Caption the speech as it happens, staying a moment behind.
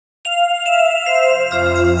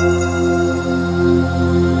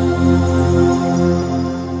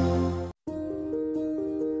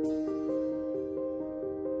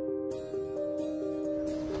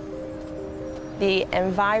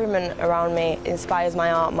environment around me inspires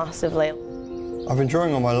my art massively. I've been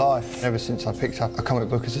drawing all my life, ever since I picked up a comic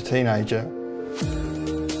book as a teenager.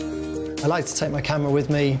 I like to take my camera with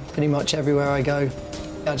me pretty much everywhere I go.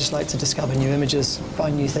 I just like to discover new images,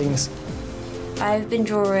 find new things. I've been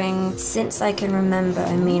drawing since I can remember.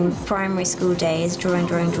 I mean, primary school days, drawing.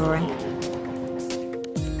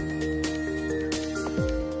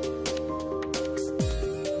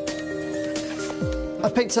 I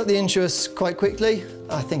picked up the Intuos quite quickly.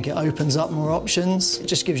 I think it opens up more options. It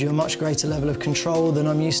just gives you a much greater level of control than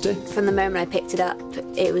I'm used to. From the moment I picked it up,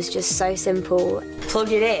 it was just so simple.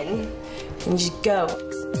 Plug it in and just go.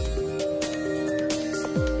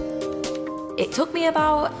 It took me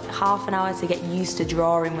about half an hour to get used to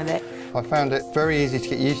drawing with it. I found it very easy to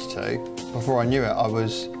get used to. Before I knew it, I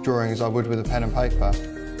was drawing as I would with a pen and paper.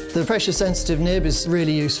 The pressure-sensitive nib is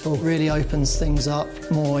really useful, really opens things up,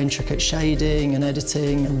 more intricate shading and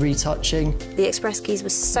editing and retouching. The express keys were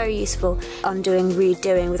so useful, undoing,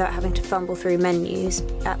 redoing without having to fumble through menus.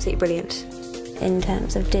 Absolutely brilliant. In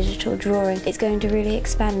terms of digital drawing, it's going to really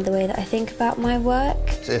expand the way that I think about my work.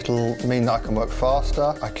 It'll mean that I can work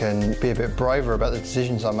faster, I can be a bit braver about the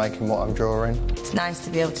decisions I make and what I'm drawing. It's nice to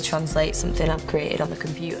be able to translate something I've created on the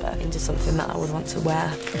computer into something that I would want to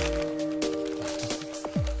wear.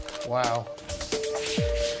 Wow.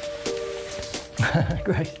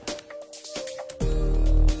 Great.